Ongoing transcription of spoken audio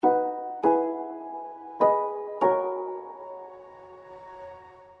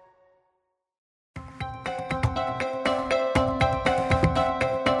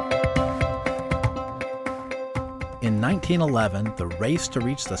1911, the race to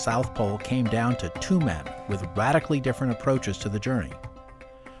reach the South Pole came down to two men with radically different approaches to the journey.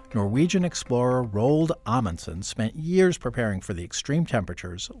 Norwegian explorer Roald Amundsen spent years preparing for the extreme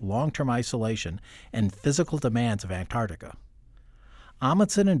temperatures, long-term isolation, and physical demands of Antarctica.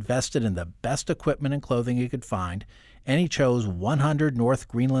 Amundsen invested in the best equipment and clothing he could find, and he chose 100 North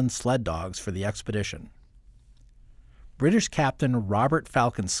Greenland sled dogs for the expedition. British Captain Robert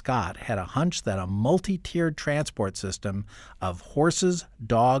Falcon Scott had a hunch that a multi-tiered transport system of horses,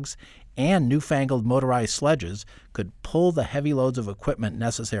 dogs, and newfangled motorized sledges could pull the heavy loads of equipment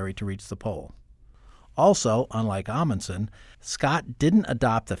necessary to reach the pole. Also, unlike Amundsen, Scott didn't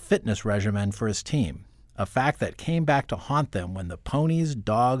adopt a fitness regimen for his team, a fact that came back to haunt them when the ponies,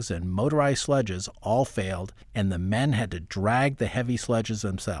 dogs, and motorized sledges all failed and the men had to drag the heavy sledges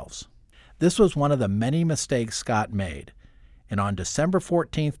themselves. This was one of the many mistakes Scott made, and on December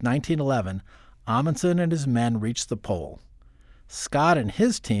 14, 1911, Amundsen and his men reached the pole. Scott and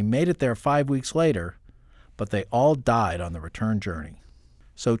his team made it there 5 weeks later, but they all died on the return journey.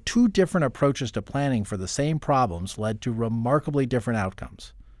 So two different approaches to planning for the same problems led to remarkably different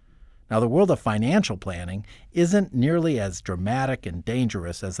outcomes. Now, the world of financial planning isn't nearly as dramatic and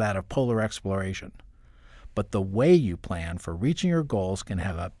dangerous as that of polar exploration, but the way you plan for reaching your goals can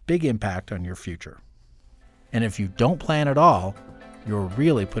have a big impact on your future. And if you don't plan at all, you're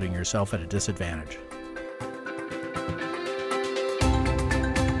really putting yourself at a disadvantage.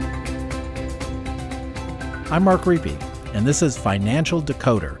 I'm Mark Riepe, and this is Financial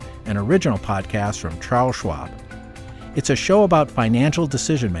Decoder, an original podcast from Charles Schwab. It's a show about financial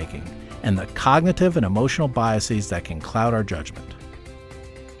decision-making and the cognitive and emotional biases that can cloud our judgment.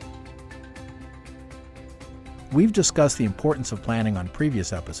 We've discussed the importance of planning on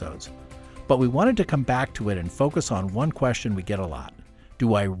previous episodes, but we wanted to come back to it and focus on one question we get a lot.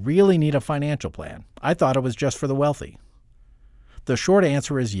 Do I really need a financial plan? I thought it was just for the wealthy. The short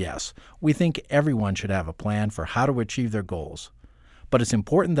answer is yes. We think everyone should have a plan for how to achieve their goals. But it's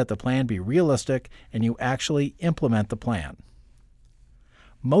important that the plan be realistic and you actually implement the plan.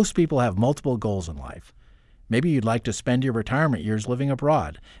 Most people have multiple goals in life. Maybe you'd like to spend your retirement years living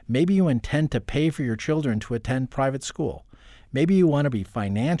abroad. Maybe you intend to pay for your children to attend private school. Maybe you want to be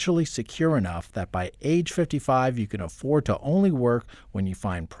financially secure enough that by age 55 you can afford to only work when you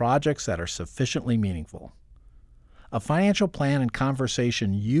find projects that are sufficiently meaningful. A financial plan and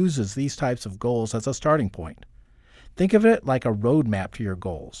conversation uses these types of goals as a starting point. Think of it like a roadmap to your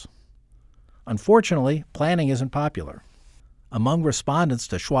goals. Unfortunately, planning isn't popular. Among respondents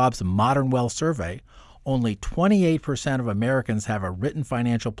to Schwab's Modern Wealth Survey, only 28% of Americans have a written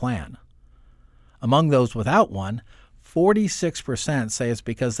financial plan. Among those without one, 46% say it's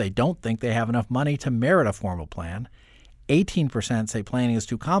because they don't think they have enough money to merit a formal plan, 18% say planning is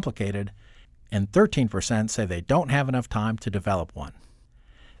too complicated, and 13% say they don't have enough time to develop one.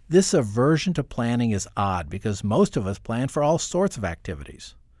 This aversion to planning is odd because most of us plan for all sorts of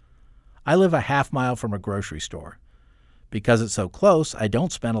activities. I live a half mile from a grocery store. Because it's so close, I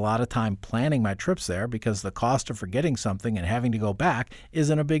don't spend a lot of time planning my trips there because the cost of forgetting something and having to go back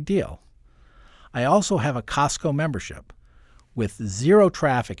isn't a big deal. I also have a Costco membership. With zero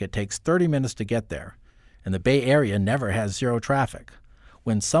traffic, it takes 30 minutes to get there, and the Bay Area never has zero traffic.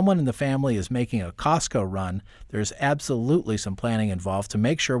 When someone in the family is making a Costco run, there's absolutely some planning involved to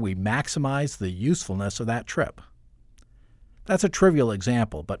make sure we maximize the usefulness of that trip. That's a trivial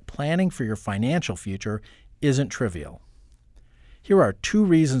example, but planning for your financial future isn't trivial. Here are two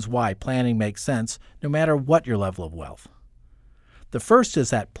reasons why planning makes sense no matter what your level of wealth. The first is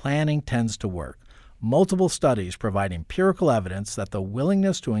that planning tends to work. Multiple studies provide empirical evidence that the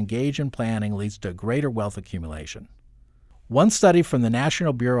willingness to engage in planning leads to greater wealth accumulation. One study from the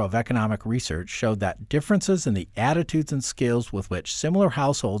National Bureau of Economic Research showed that differences in the attitudes and skills with which similar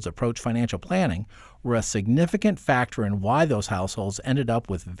households approach financial planning were a significant factor in why those households ended up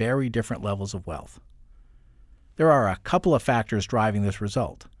with very different levels of wealth. There are a couple of factors driving this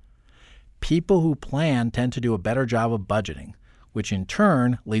result. People who plan tend to do a better job of budgeting, which in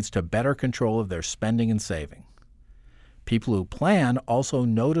turn leads to better control of their spending and saving. People who plan also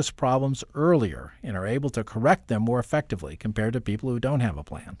notice problems earlier and are able to correct them more effectively compared to people who don't have a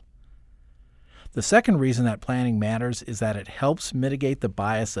plan. The second reason that planning matters is that it helps mitigate the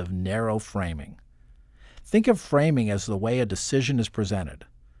bias of narrow framing. Think of framing as the way a decision is presented.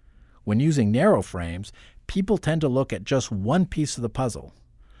 When using narrow frames, people tend to look at just one piece of the puzzle.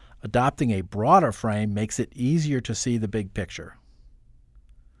 Adopting a broader frame makes it easier to see the big picture.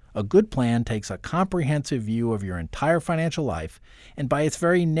 A good plan takes a comprehensive view of your entire financial life and by its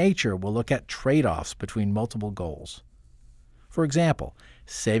very nature will look at trade-offs between multiple goals. For example,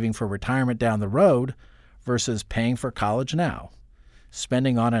 saving for retirement down the road versus paying for college now,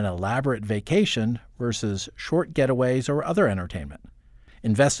 spending on an elaborate vacation versus short getaways or other entertainment,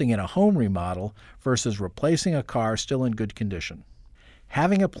 investing in a home remodel versus replacing a car still in good condition.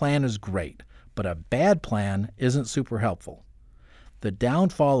 Having a plan is great, but a bad plan isn't super helpful. The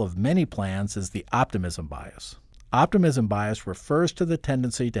downfall of many plans is the optimism bias. Optimism bias refers to the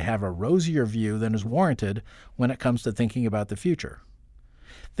tendency to have a rosier view than is warranted when it comes to thinking about the future.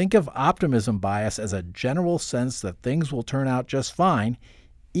 Think of optimism bias as a general sense that things will turn out just fine,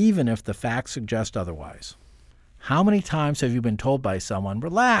 even if the facts suggest otherwise. How many times have you been told by someone,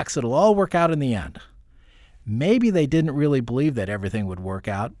 "Relax, it'll all work out in the end"? Maybe they didn't really believe that everything would work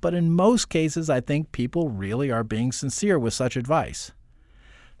out, but in most cases I think people really are being sincere with such advice.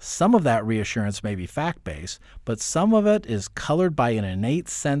 Some of that reassurance may be fact-based, but some of it is colored by an innate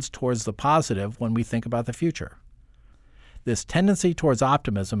sense towards the positive when we think about the future. This tendency towards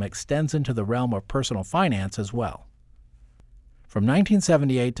optimism extends into the realm of personal finance as well. From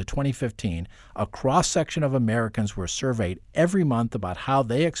 1978 to 2015, a cross-section of Americans were surveyed every month about how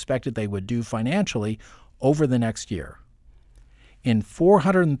they expected they would do financially over the next year. In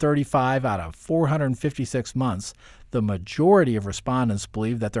 435 out of 456 months, the majority of respondents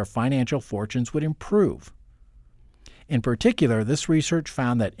believed that their financial fortunes would improve. In particular, this research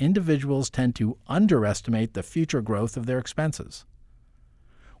found that individuals tend to underestimate the future growth of their expenses.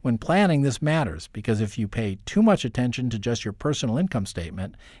 When planning, this matters because if you pay too much attention to just your personal income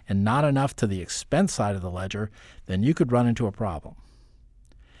statement and not enough to the expense side of the ledger, then you could run into a problem.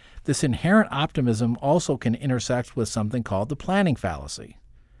 This inherent optimism also can intersect with something called the planning fallacy.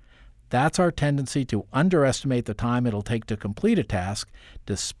 That's our tendency to underestimate the time it'll take to complete a task,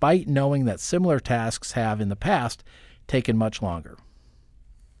 despite knowing that similar tasks have, in the past, taken much longer.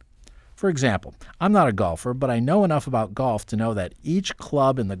 For example, I'm not a golfer, but I know enough about golf to know that each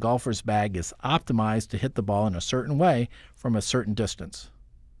club in the golfer's bag is optimized to hit the ball in a certain way from a certain distance.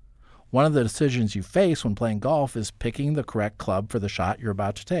 One of the decisions you face when playing golf is picking the correct club for the shot you're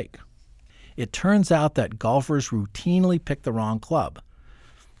about to take. It turns out that golfers routinely pick the wrong club.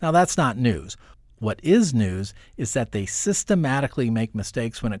 Now, that's not news. What is news is that they systematically make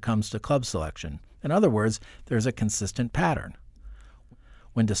mistakes when it comes to club selection. In other words, there's a consistent pattern.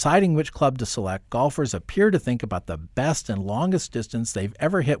 When deciding which club to select, golfers appear to think about the best and longest distance they've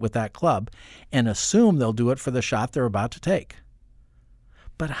ever hit with that club and assume they'll do it for the shot they're about to take.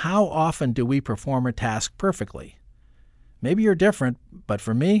 But how often do we perform a task perfectly? Maybe you're different, but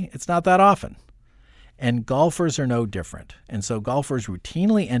for me, it's not that often. And golfers are no different, and so golfers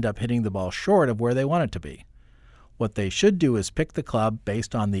routinely end up hitting the ball short of where they want it to be. What they should do is pick the club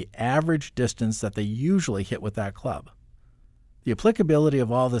based on the average distance that they usually hit with that club. The applicability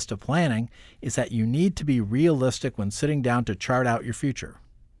of all this to planning is that you need to be realistic when sitting down to chart out your future.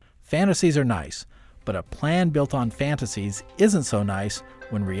 Fantasies are nice, but a plan built on fantasies isn't so nice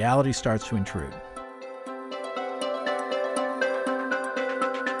when reality starts to intrude.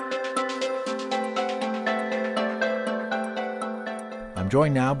 I'm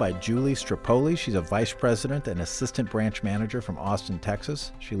joined now by Julie Strapoli. She's a vice president and assistant branch manager from Austin,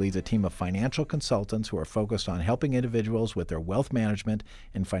 Texas. She leads a team of financial consultants who are focused on helping individuals with their wealth management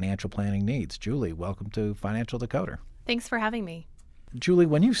and financial planning needs. Julie, welcome to Financial Decoder. Thanks for having me. Julie,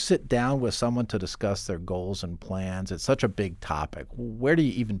 when you sit down with someone to discuss their goals and plans, it's such a big topic. Where do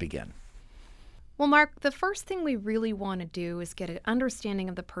you even begin? Well, Mark, the first thing we really want to do is get an understanding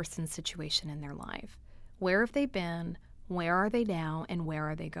of the person's situation in their life. Where have they been? Where are they now? And where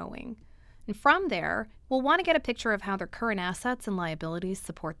are they going? And from there, we'll want to get a picture of how their current assets and liabilities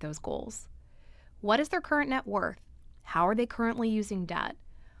support those goals. What is their current net worth? How are they currently using debt?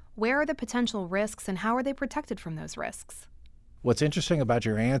 Where are the potential risks and how are they protected from those risks? What's interesting about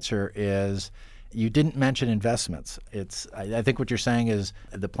your answer is you didn't mention investments. I think what you're saying is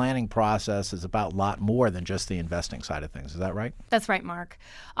the planning process is about a lot more than just the investing side of things. Is that right? That's right, Mark.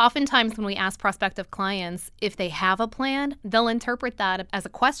 Oftentimes when we ask prospective clients if they have a plan, they'll interpret that as a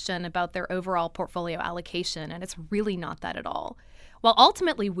question about their overall portfolio allocation, and it's really not that at all. While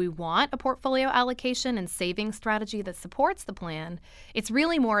ultimately we want a portfolio allocation and saving strategy that supports the plan, it's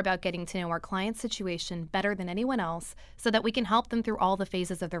really more about getting to know our client's situation better than anyone else so that we can help them through all the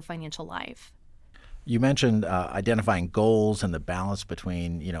phases of their financial life. You mentioned identifying goals and the balance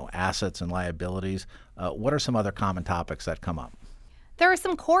between, assets and liabilities. What are some other common topics that come up? There are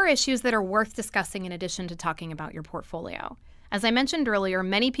some core issues that are worth discussing in addition to talking about your portfolio. As I mentioned earlier,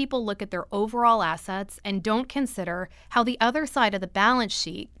 many people look at their overall assets and don't consider how the other side of the balance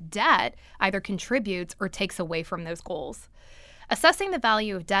sheet, debt, either contributes or takes away from those goals. Assessing the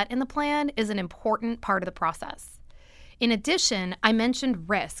value of debt in the plan is an important part of the process. In addition, I mentioned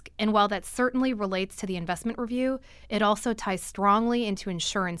risk, and while that certainly relates to the investment review, it also ties strongly into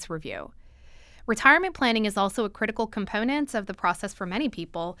insurance review. Retirement planning is also a critical component of the process for many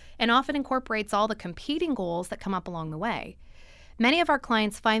people and often incorporates all the competing goals that come up along the way. Many of our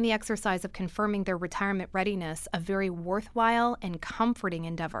clients find the exercise of confirming their retirement readiness a very worthwhile and comforting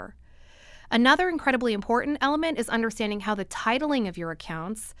endeavor. Another incredibly important element is understanding how the titling of your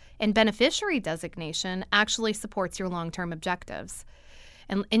accounts and beneficiary designation actually supports your long-term objectives,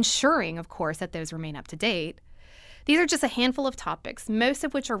 and ensuring, of course, that those remain up to date. These are just a handful of topics, most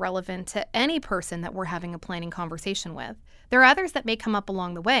of which are relevant to any person that we're having a planning conversation with. There are others that may come up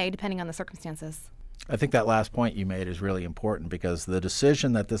along the way, depending on the circumstances. I think that last point you made is really important because the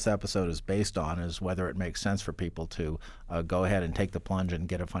decision that this episode is based on is whether it makes sense for people to go ahead and take the plunge and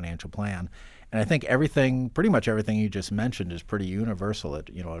get a financial plan. And I think pretty much everything you just mentioned is pretty universal.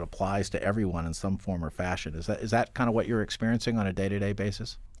 It applies to everyone in some form or fashion. Is that kind of what you're experiencing on a day-to-day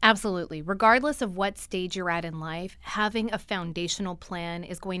basis? Absolutely. Regardless of what stage you're at in life, having a foundational plan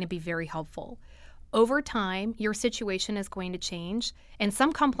is going to be very helpful. Over time, your situation is going to change, and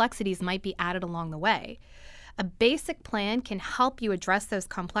some complexities might be added along the way. A basic plan can help you address those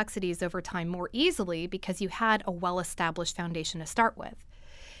complexities over time more easily because you had a well-established foundation to start with.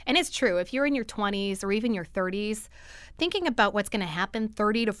 And it's true, if you're in your 20s or even your 30s, thinking about what's going to happen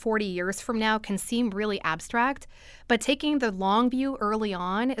 30 to 40 years from now can seem really abstract, but taking the long view early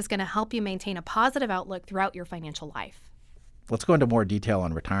on is going to help you maintain a positive outlook throughout your financial life. Let's go into more detail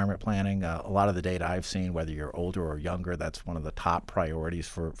on retirement planning. A lot of the data I've seen, whether you're older or younger, that's one of the top priorities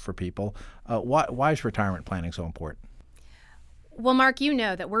for people. Why is retirement planning so important? Well, Mark, you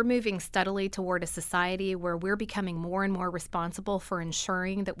know that we're moving steadily toward a society where we're becoming more and more responsible for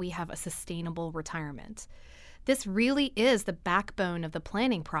ensuring that we have a sustainable retirement. This really is the backbone of the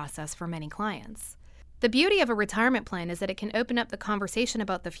planning process for many clients. The beauty of a retirement plan is that it can open up the conversation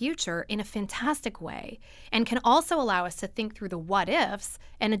about the future in a fantastic way and can also allow us to think through the what-ifs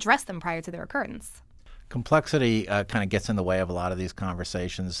and address them prior to their occurrence. Complexity kind of gets in the way of a lot of these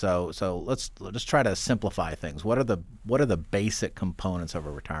conversations. So let's try to simplify things. What are the basic components of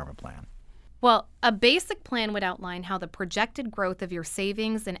a retirement plan? Well, a basic plan would outline how the projected growth of your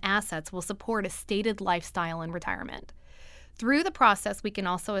savings and assets will support a stated lifestyle in retirement. Through the process, we can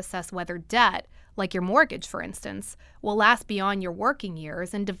also assess whether debt, like your mortgage, for instance, will last beyond your working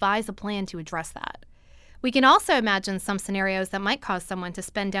years and devise a plan to address that. We can also imagine some scenarios that might cause someone to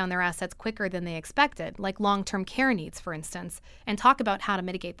spend down their assets quicker than they expected, like long-term care needs, for instance, and talk about how to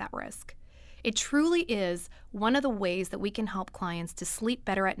mitigate that risk. It truly is one of the ways that we can help clients to sleep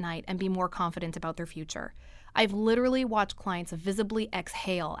better at night and be more confident about their future. I've literally watched clients visibly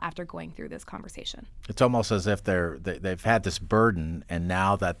exhale after going through this conversation. It's almost as if they've had this burden, and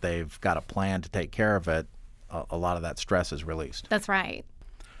now that they've got a plan to take care of it, a lot of that stress is released. That's right.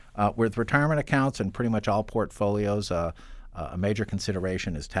 With retirement accounts and pretty much all portfolios, a major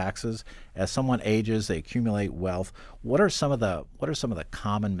consideration is taxes. As someone ages, they accumulate wealth. What are some of the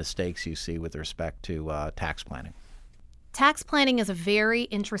common mistakes you see with respect to tax planning? Tax planning is a very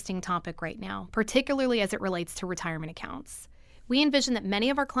interesting topic right now, particularly as it relates to retirement accounts. We envision that many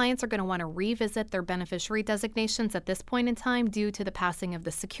of our clients are going to want to revisit their beneficiary designations at this point in time due to the passing of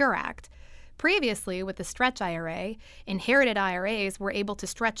the SECURE Act. Previously, with the Stretch IRA, inherited IRAs were able to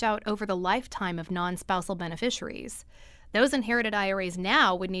stretch out over the lifetime of non-spousal beneficiaries. Those inherited IRAs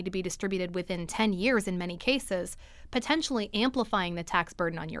now would need to be distributed within 10 years in many cases, potentially amplifying the tax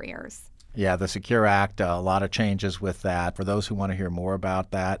burden on your heirs. Yeah, the SECURE Act, a lot of changes with that. For those who want to hear more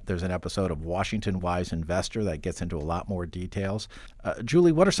about that, there's an episode of Washington Wise Investor that gets into a lot more details.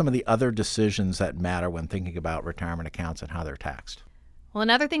 Julie, what are some of the other decisions that matter when thinking about retirement accounts and how they're taxed? Well,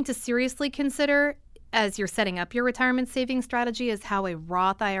 another thing to seriously consider as you're setting up your retirement savings strategy is how a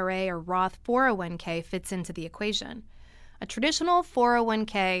Roth IRA or Roth 401k fits into the equation. A traditional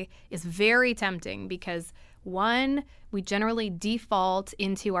 401k is very tempting because, one, we generally default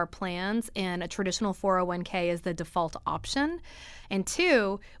into our plans and a traditional 401k is the default option. And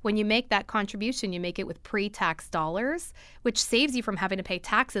two, when you make that contribution, you make it with pre-tax dollars, which saves you from having to pay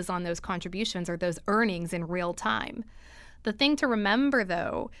taxes on those contributions or those earnings in real time. The thing to remember,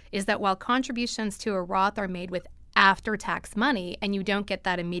 though, is that while contributions to a Roth are made with after-tax money and you don't get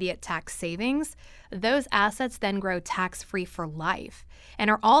that immediate tax savings, those assets then grow tax-free for life and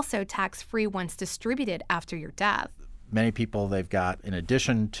are also tax-free once distributed after your death. Many people, they've got, in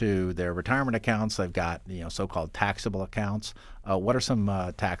addition to their retirement accounts, they've got so-called taxable accounts. What are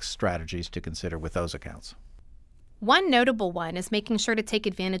some tax strategies to consider with those accounts? One notable one is making sure to take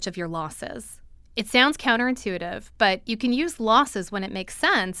advantage of your losses. It sounds counterintuitive, but you can use losses when it makes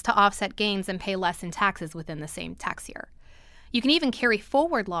sense to offset gains and pay less in taxes within the same tax year. You can even carry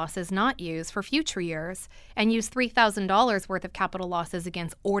forward losses not used for future years and use $3,000 worth of capital losses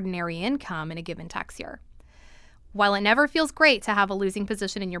against ordinary income in a given tax year. While it never feels great to have a losing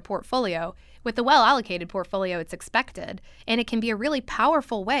position in your portfolio, with a well-allocated portfolio, it's expected, and it can be a really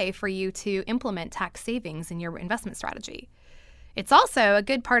powerful way for you to implement tax savings in your investment strategy. It's also a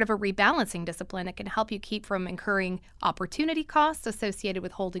good part of a rebalancing discipline that can help you keep from incurring opportunity costs associated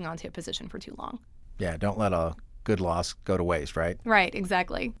with holding onto a position for too long. Yeah, don't let a good loss go to waste, right? Right,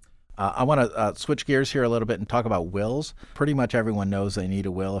 exactly. I want to switch gears here a little bit and talk about wills. Pretty much everyone knows they need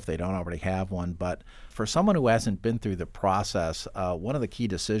a will if they don't already have one. But for someone who hasn't been through the process, one of the key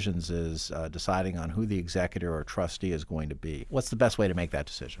decisions is deciding on who the executor or trustee is going to be. What's the best way to make that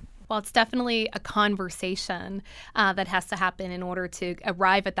decision? Well, it's definitely a conversation that has to happen in order to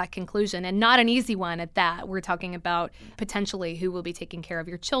arrive at that conclusion, and not an easy one at that. We're talking about potentially who will be taking care of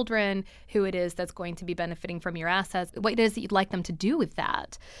your children, who it is that's going to be benefiting from your assets, what it is that you'd like them to do with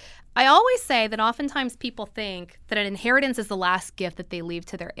that. I always say that oftentimes people think that an inheritance is the last gift that they leave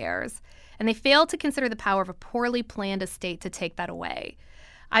to their heirs, and they fail to consider the power of a poorly planned estate to take that away.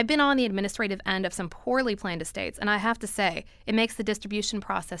 I've been on the administrative end of some poorly planned estates, and I have to say, it makes the distribution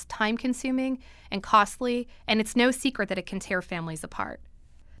process time-consuming and costly, and it's no secret that it can tear families apart.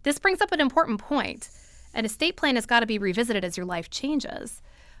 This brings up an important point. An estate plan has got to be revisited as your life changes.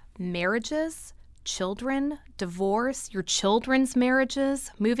 Marriages, children, divorce, your children's marriages,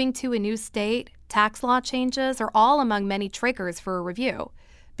 moving to a new state, tax law changes are all among many triggers for a review.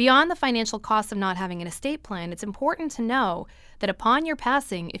 Beyond the financial cost of not having an estate plan, it's important to know that upon your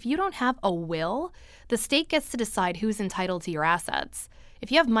passing, if you don't have a will, the state gets to decide who's entitled to your assets.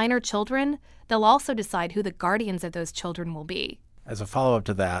 If you have minor children, they'll also decide who the guardians of those children will be. As a follow-up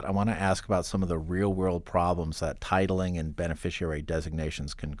to that, I want to ask about some of the real-world problems that titling and beneficiary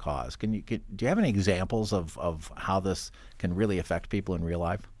designations can cause. Do you have any examples of how this can really affect people in real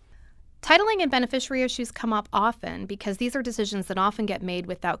life? Titling and beneficiary issues come up often because these are decisions that often get made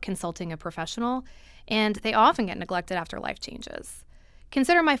without consulting a professional, and they often get neglected after life changes.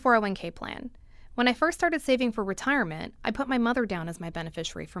 Consider my 401k plan. When I first started saving for retirement, I put my mother down as my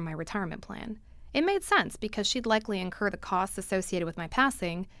beneficiary for my retirement plan. It made sense because she'd likely incur the costs associated with my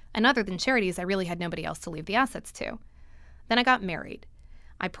passing, and other than charities, I really had nobody else to leave the assets to. Then I got married.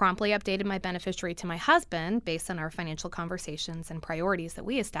 I promptly updated my beneficiary to my husband based on our financial conversations and priorities that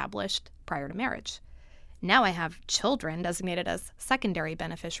we established prior to marriage. Now I have children designated as secondary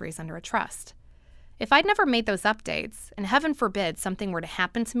beneficiaries under a trust. If I'd never made those updates, and heaven forbid something were to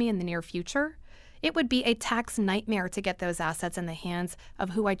happen to me in the near future, it would be a tax nightmare to get those assets in the hands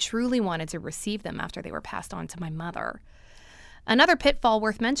of who I truly wanted to receive them after they were passed on to my mother. Another pitfall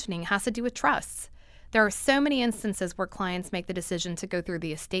worth mentioning has to do with trusts. There are so many instances where clients make the decision to go through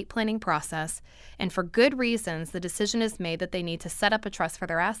the estate planning process, and for good reasons, the decision is made that they need to set up a trust for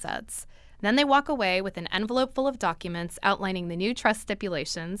their assets. Then they walk away with an envelope full of documents outlining the new trust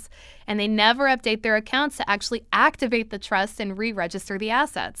stipulations, and they never update their accounts to actually activate the trust and re-register the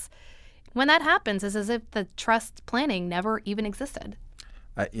assets. When that happens, it's as if the trust planning never even existed.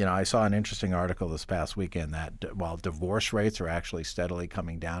 I saw an interesting article this past weekend that while divorce rates are actually steadily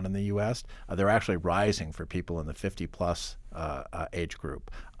coming down in the U.S., they're actually rising for people in the 50-plus age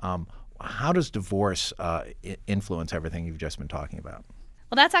group. How does divorce influence everything you've just been talking about?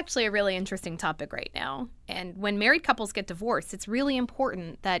 Well, that's actually a really interesting topic right now. And when married couples get divorced, it's really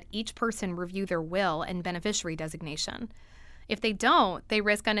important that each person review their will and beneficiary designation. If they don't, they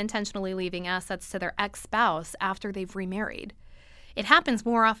risk unintentionally leaving assets to their ex-spouse after they've remarried. It happens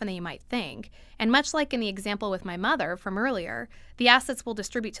more often than you might think, and much like in the example with my mother from earlier, the assets will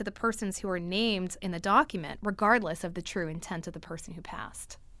distribute to the persons who are named in the document, regardless of the true intent of the person who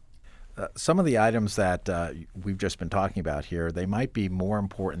passed. Some of the items that we've just been talking about here, they might be more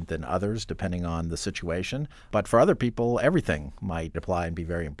important than others depending on the situation, but for other people, everything might apply and be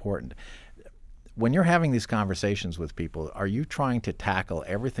very important. When you're having these conversations with people, are you trying to tackle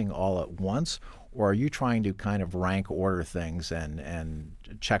everything all at once, or are you trying to kind of rank order things and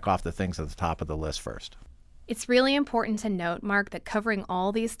check off the things at the top of the list first? It's really important to note, Mark, that covering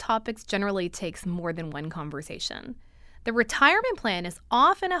all these topics generally takes more than one conversation. The retirement plan is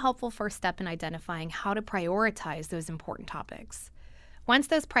often a helpful first step in identifying how to prioritize those important topics. Once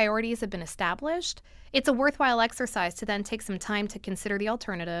those priorities have been established, it's a worthwhile exercise to then take some time to consider the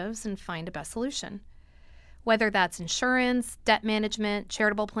alternatives and find a best solution. Whether that's insurance, debt management,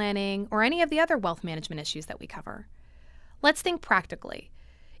 charitable planning, or any of the other wealth management issues that we cover. Let's think practically.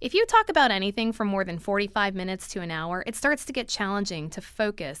 If you talk about anything for more than 45 minutes to an hour, it starts to get challenging to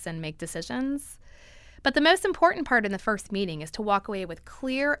focus and make decisions. But the most important part in the first meeting is to walk away with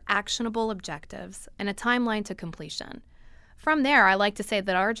clear, actionable objectives and a timeline to completion. From there, I like to say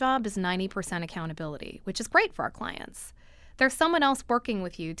that our job is 90% accountability, which is great for our clients. There's someone else working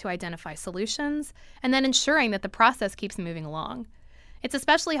with you to identify solutions and then ensuring that the process keeps moving along. It's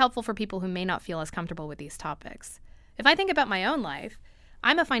especially helpful for people who may not feel as comfortable with these topics. If I think about my own life,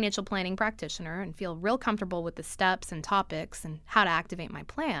 I'm a financial planning practitioner and feel real comfortable with the steps and topics and how to activate my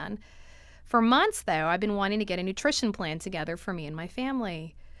plan. For months, though, I've been wanting to get a nutrition plan together for me and my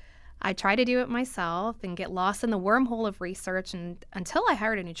family. I try to do it myself and get lost in the wormhole of research, and until I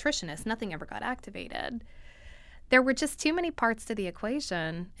hired a nutritionist, nothing ever got activated. There were just too many parts to the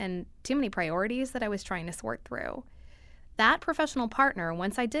equation and too many priorities that I was trying to sort through. That professional partner,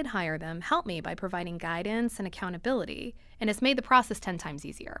 once I did hire them, helped me by providing guidance and accountability, and it's made the process 10 times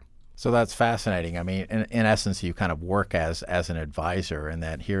easier. So that's fascinating. I mean, in essence, you kind of work as an advisor, and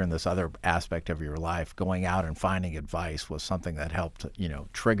that here in this other aspect of your life, going out and finding advice was something that helped,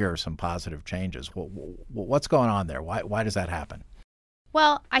 trigger some positive changes. What's going on there? Why does that happen?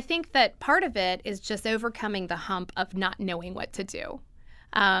 Well, I think that part of it is just overcoming the hump of not knowing what to do.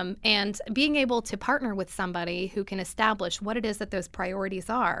 And being able to partner with somebody who can establish what it is that those priorities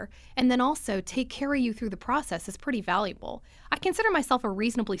are, and then also take care of you through the process is pretty valuable. I consider myself a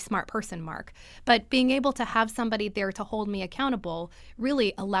reasonably smart person, Mark, but being able to have somebody there to hold me accountable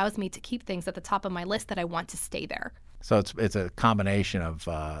really allows me to keep things at the top of my list that I want to stay there. So it's a combination of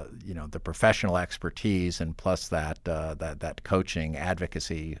the professional expertise and plus that coaching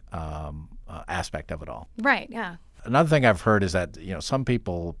advocacy aspect of it all. Right. Yeah. Another thing I've heard is that some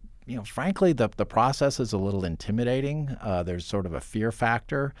people, frankly, the process is a little intimidating. There's sort of a fear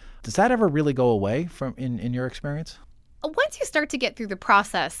factor. Does that ever really go away from in your experience? Once you start to get through the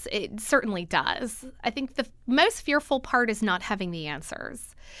process, it certainly does. I think the most fearful part is not having the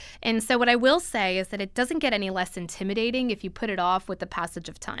answers. And so what I will say is that it doesn't get any less intimidating if you put it off with the passage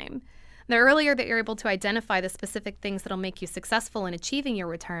of time. The earlier that you're able to identify the specific things that'll make you successful in achieving your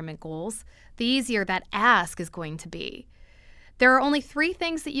retirement goals, the easier that ask is going to be. There are only 3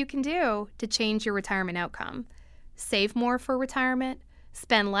 things that you can do to change your retirement outcome: save more for retirement,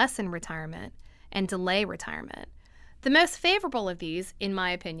 spend less in retirement, and delay retirement. The most favorable of these, in my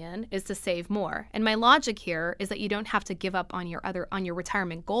opinion, is to save more. And my logic here is that you don't have to give up on your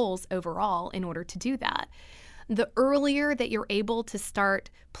retirement goals overall in order to do that. The earlier that you're able to start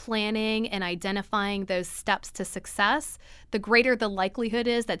planning and identifying those steps to success, the greater the likelihood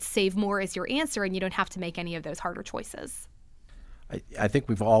is that save more is your answer and you don't have to make any of those harder choices. I think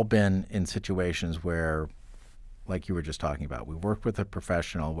we've all been in situations where, like you were just talking about, we work with a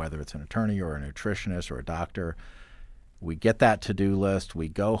professional, whether it's an attorney or a nutritionist or a doctor. We get that to-do list, we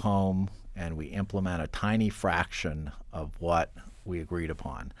go home, and we implement a tiny fraction of what we agreed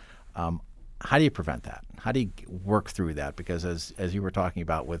upon. How do you prevent that? How do you work through that? Because as you were talking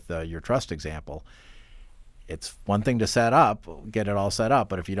about with your trust example, it's one thing to get it all set up,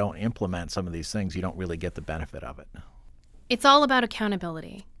 but if you don't implement some of these things, you don't really get the benefit of it. It's all about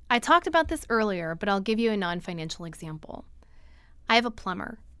accountability. I talked about this earlier, but I'll give you a non-financial example. I have a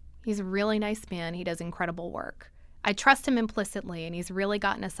plumber. He's a really nice man. He does incredible work. I trust him implicitly, and he's really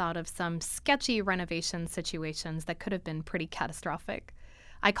gotten us out of some sketchy renovation situations that could have been pretty catastrophic.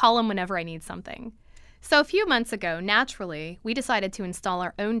 I call him whenever I need something. So a few months ago, naturally, we decided to install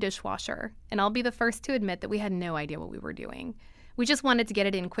our own dishwasher, and I'll be the first to admit that we had no idea what we were doing. We just wanted to get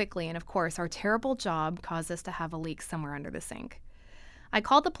it in quickly, and of course, our terrible job caused us to have a leak somewhere under the sink. I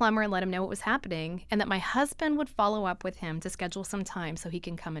called the plumber and let him know what was happening, and that my husband would follow up with him to schedule some time so he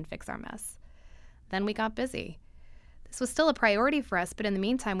can come and fix our mess. Then we got busy. This was still a priority for us, but in the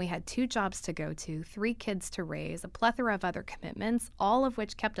meantime, we had 2 jobs to go to, 3 kids to raise, a plethora of other commitments, all of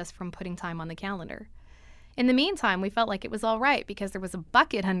which kept us from putting time on the calendar. In the meantime, we felt like it was all right because there was a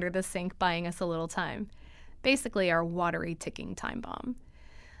bucket under the sink buying us a little time. Basically, our watery ticking time bomb.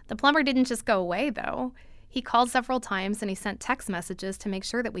 The plumber didn't just go away, though. He called several times and he sent text messages to make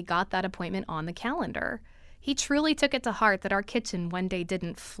sure that we got that appointment on the calendar. He truly took it to heart that our kitchen one day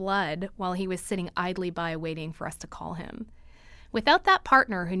didn't flood while he was sitting idly by waiting for us to call him. Without that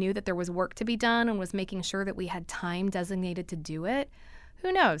partner who knew that there was work to be done and was making sure that we had time designated to do it,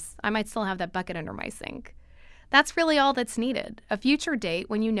 who knows, I might still have that bucket under my sink. That's really all that's needed, a future date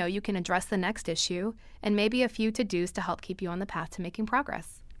when you know you can address the next issue, and maybe a few to-dos to help keep you on the path to making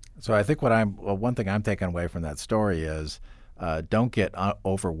progress. So I think one thing I'm taking away from that story is Don't get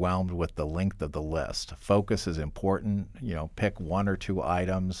overwhelmed with the length of the list. Focus is important. Pick one or two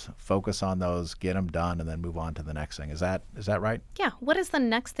items, focus on those, get them done, and then move on to the next thing. Is that right? Yeah. What is the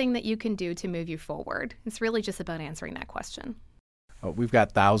next thing that you can do to move you forward? It's really just about answering that question. We've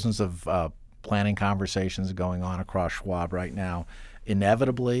got thousands of planning conversations going on across Schwab right now.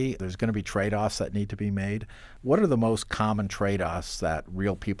 Inevitably, there's going to be trade-offs that need to be made. What are the most common trade-offs that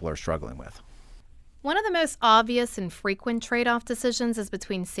real people are struggling with? One of the most obvious and frequent trade-off decisions is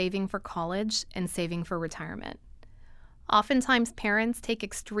between saving for college and saving for retirement. Oftentimes, parents take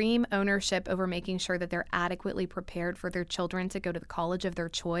extreme ownership over making sure that they're adequately prepared for their children to go to the college of their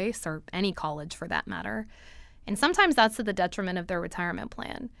choice, or any college for that matter. And sometimes that's to the detriment of their retirement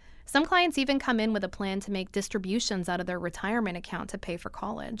plan. Some clients even come in with a plan to make distributions out of their retirement account to pay for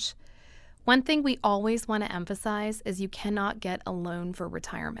college. One thing we always want to emphasize is you cannot get a loan for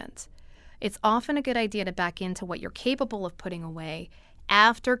retirement. It's often a good idea to back into what you're capable of putting away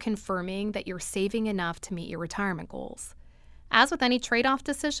after confirming that you're saving enough to meet your retirement goals. As with any trade-off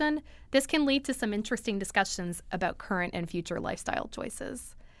decision, this can lead to some interesting discussions about current and future lifestyle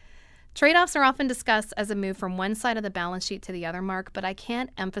choices. Trade-offs are often discussed as a move from one side of the balance sheet to the other, Mark, but I can't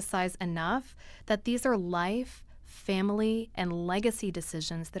emphasize enough that these are life, family, and legacy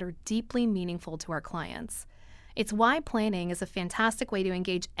decisions that are deeply meaningful to our clients. It's why planning is a fantastic way to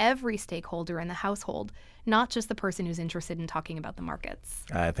engage every stakeholder in the household, not just the person who's interested in talking about the markets.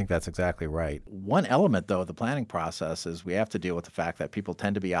 I think that's exactly right. One element, though, of the planning process is we have to deal with the fact that people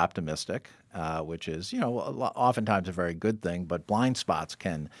tend to be optimistic, which is, oftentimes a very good thing, but blind spots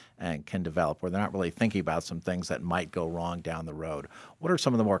can develop where they're not really thinking about some things that might go wrong down the road. What are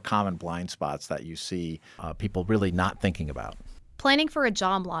some of the more common blind spots that you see people really not thinking about? Planning for a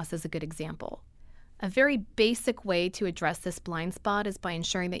job loss is a good example. A very basic way to address this blind spot is by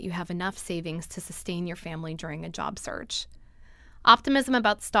ensuring that you have enough savings to sustain your family during a job search. Optimism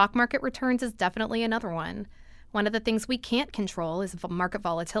about stock market returns is definitely another one. One of the things we can't control is market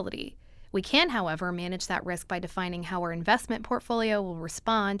volatility. We can, however, manage that risk by defining how our investment portfolio will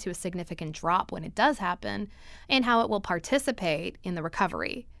respond to a significant drop when it does happen, and how it will participate in the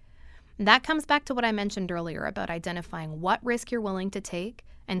recovery. That comes back to what I mentioned earlier about identifying what risk you're willing to take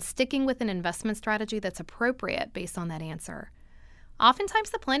and sticking with an investment strategy that's appropriate based on that answer. Oftentimes,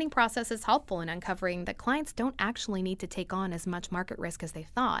 the planning process is helpful in uncovering that clients don't actually need to take on as much market risk as they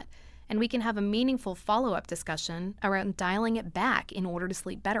thought, and we can have a meaningful follow-up discussion around dialing it back in order to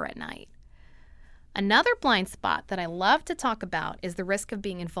sleep better at night. Another blind spot that I love to talk about is the risk of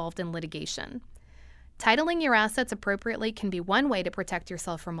being involved in litigation. Titling your assets appropriately can be one way to protect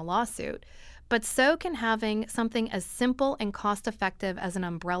yourself from a lawsuit, but so can having something as simple and cost-effective as an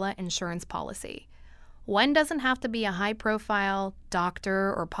umbrella insurance policy. One doesn't have to be a high-profile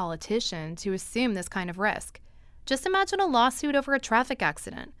doctor or politician to assume this kind of risk. Just imagine a lawsuit over a traffic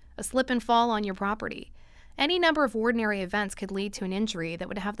accident, a slip and fall on your property. Any number of ordinary events could lead to an injury that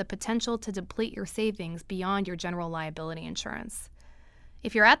would have the potential to deplete your savings beyond your general liability insurance.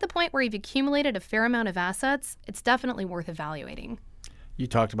 If you're at the point where you've accumulated a fair amount of assets, it's definitely worth evaluating. You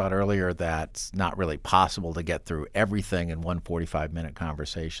talked about earlier that it's not really possible to get through everything in one 45-minute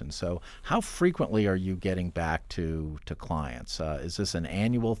conversation. So how frequently are you getting back to clients? Is this an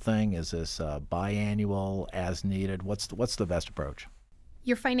annual thing? Is this biannual, as needed? What's the best approach?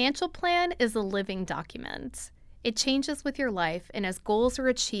 Your financial plan is a living document. It changes with your life, and as goals are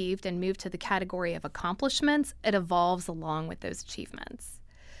achieved and move to the category of accomplishments, it evolves along with those achievements.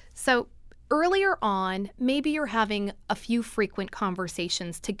 So earlier on, maybe you're having a few frequent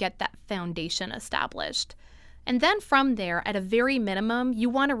conversations to get that foundation established. And then from there, at a very minimum, you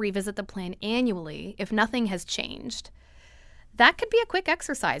want to revisit the plan annually if nothing has changed. That could be a quick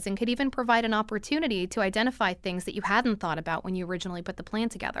exercise and could even provide an opportunity to identify things that you hadn't thought about when you originally put the plan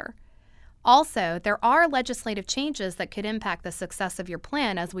together. Also, there are legislative changes that could impact the success of your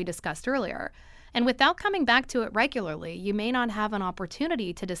plan, as we discussed earlier. And without coming back to it regularly, you may not have an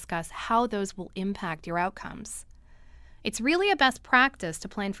opportunity to discuss how those will impact your outcomes. It's really a best practice to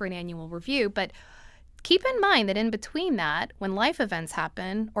plan for an annual review, but keep in mind that in between that, when life events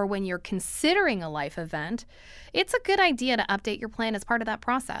happen or when you're considering a life event, it's a good idea to update your plan as part of that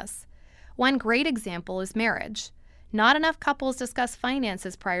process. One great example is marriage. Not enough couples discuss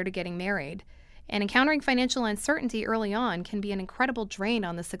finances prior to getting married, and encountering financial uncertainty early on can be an incredible drain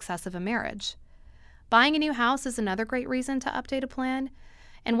on the success of a marriage. Buying a new house is another great reason to update a plan.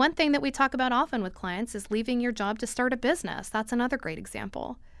 And one thing that we talk about often with clients is leaving your job to start a business. That's another great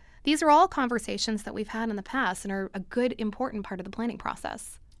example. These are all conversations that we've had in the past and are a good, important part of the planning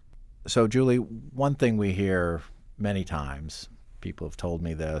process. So, Julie, one thing we hear many times People have told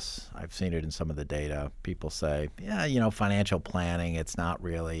me this. I've seen it in some of the data. People say, yeah, financial planning, it's not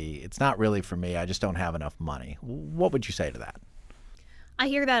really for me. I just don't have enough money. What would you say to that? I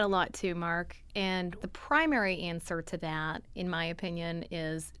hear that a lot too, Mark. And the primary answer to that, in my opinion,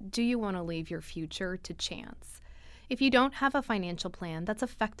 is do you want to leave your future to chance? If you don't have a financial plan, that's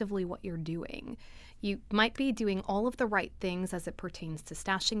effectively what you're doing. You might be doing all of the right things as it pertains to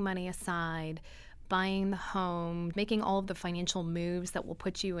stashing money aside, buying the home, making all of the financial moves that will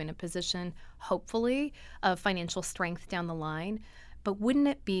put you in a position, hopefully, of financial strength down the line. But wouldn't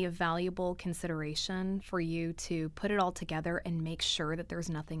it be a valuable consideration for you to put it all together and make sure that there's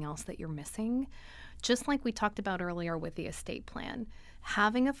nothing else that you're missing? Just like we talked about earlier with the estate plan,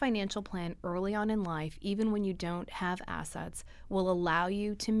 having a financial plan early on in life, even when you don't have assets, will allow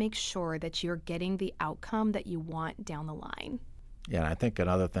you to make sure that you're getting the outcome that you want down the line. Yeah, and I think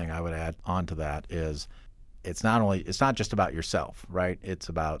another thing I would add on to that is it's not just about yourself, right? It's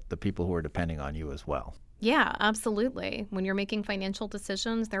about the people who are depending on you as well. Yeah, absolutely. When you're making financial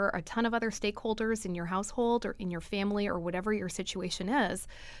decisions, there are a ton of other stakeholders in your household or in your family or whatever your situation is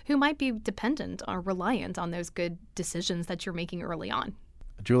who might be dependent or reliant on those good decisions that you're making early on.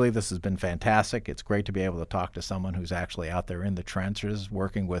 Julie, this has been fantastic. It's great to be able to talk to someone who's actually out there in the trenches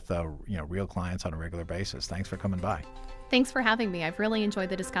working with real clients on a regular basis. Thanks for coming by. Thanks for having me. I've really enjoyed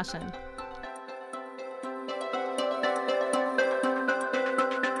the discussion.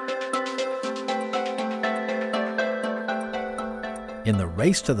 In the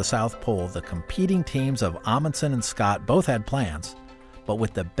race to the South Pole, the competing teams of Amundsen and Scott both had plans, but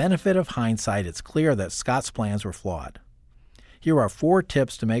with the benefit of hindsight, it's clear that Scott's plans were flawed. Here are 4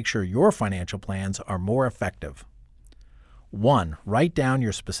 tips to make sure your financial plans are more effective. 1. Write down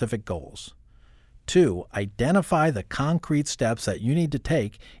your specific goals. 2. Identify the concrete steps that you need to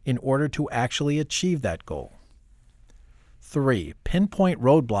take in order to actually achieve that goal. 3. Pinpoint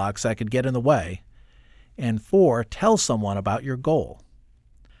roadblocks that could get in the way. And 4, tell someone about your goal.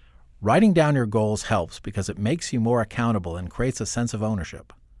 Writing down your goals helps because it makes you more accountable and creates a sense of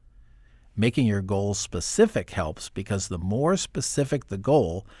ownership. Making your goals specific helps because the more specific the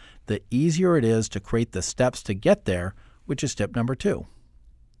goal, the easier it is to create the steps to get there, which is tip number 2.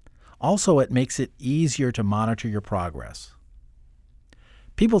 Also, it makes it easier to monitor your progress.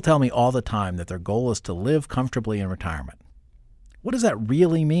 People tell me all the time that their goal is to live comfortably in retirement. What does that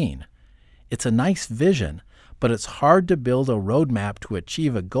really mean? It's a nice vision, but it's hard to build a roadmap to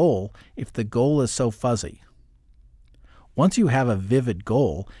achieve a goal if the goal is so fuzzy. Once you have a vivid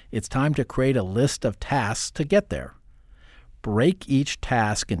goal, it's time to create a list of tasks to get there. Break each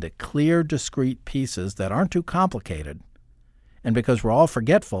task into clear, discrete pieces that aren't too complicated. And because we're all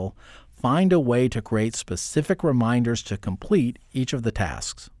forgetful, find a way to create specific reminders to complete each of the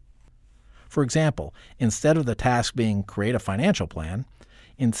tasks. For example, instead of the task being create a financial plan,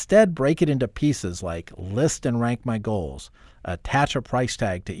 instead break it into pieces like list and rank my goals, attach a price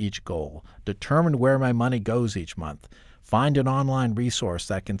tag to each goal, determine where my money goes each month, find an online resource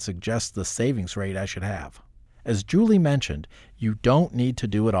that can suggest the savings rate I should have. As Julie mentioned, you don't need to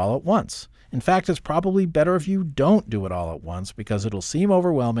do it all at once. In fact, it's probably better if you don't do it all at once because it'll seem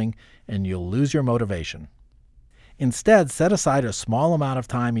overwhelming and you'll lose your motivation. Instead, set aside a small amount of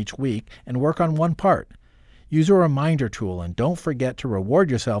time each week and work on one part. Use a reminder tool and don't forget to reward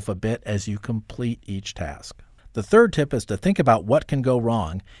yourself a bit as you complete each task. The third tip is to think about what can go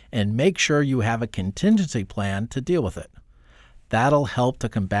wrong and make sure you have a contingency plan to deal with it. That'll help to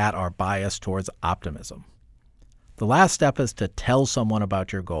combat our bias towards optimism. The last step is to tell someone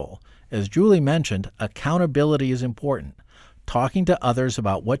about your goal. As Julie mentioned, accountability is important. Talking to others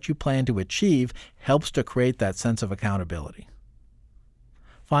about what you plan to achieve helps to create that sense of accountability.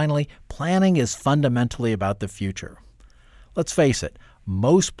 Finally, planning is fundamentally about the future. Let's face it,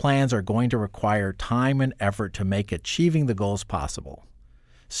 most plans are going to require time and effort to make achieving the goals possible.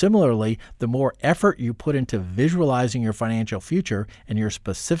 Similarly, the more effort you put into visualizing your financial future and your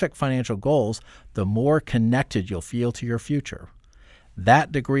specific financial goals, the more connected you'll feel to your future.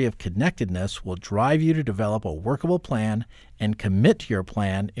 That degree of connectedness will drive you to develop a workable plan and commit to your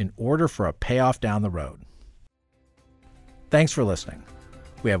plan in order for a payoff down the road. Thanks for listening.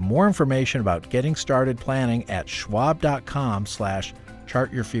 We have more information about getting started planning at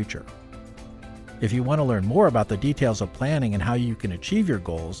schwab.com/chartyourfuture. If you want to learn more about the details of planning and how you can achieve your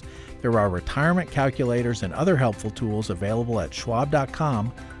goals, there are retirement calculators and other helpful tools available at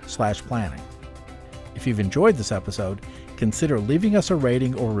schwab.com/planning. If you've enjoyed this episode, consider leaving us a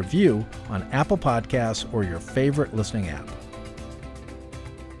rating or review on Apple Podcasts or your favorite listening app.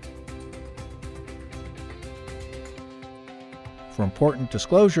 For important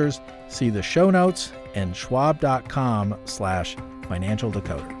disclosures, see the show notes and schwab.com/ Financial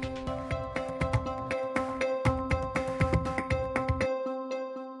Decoder.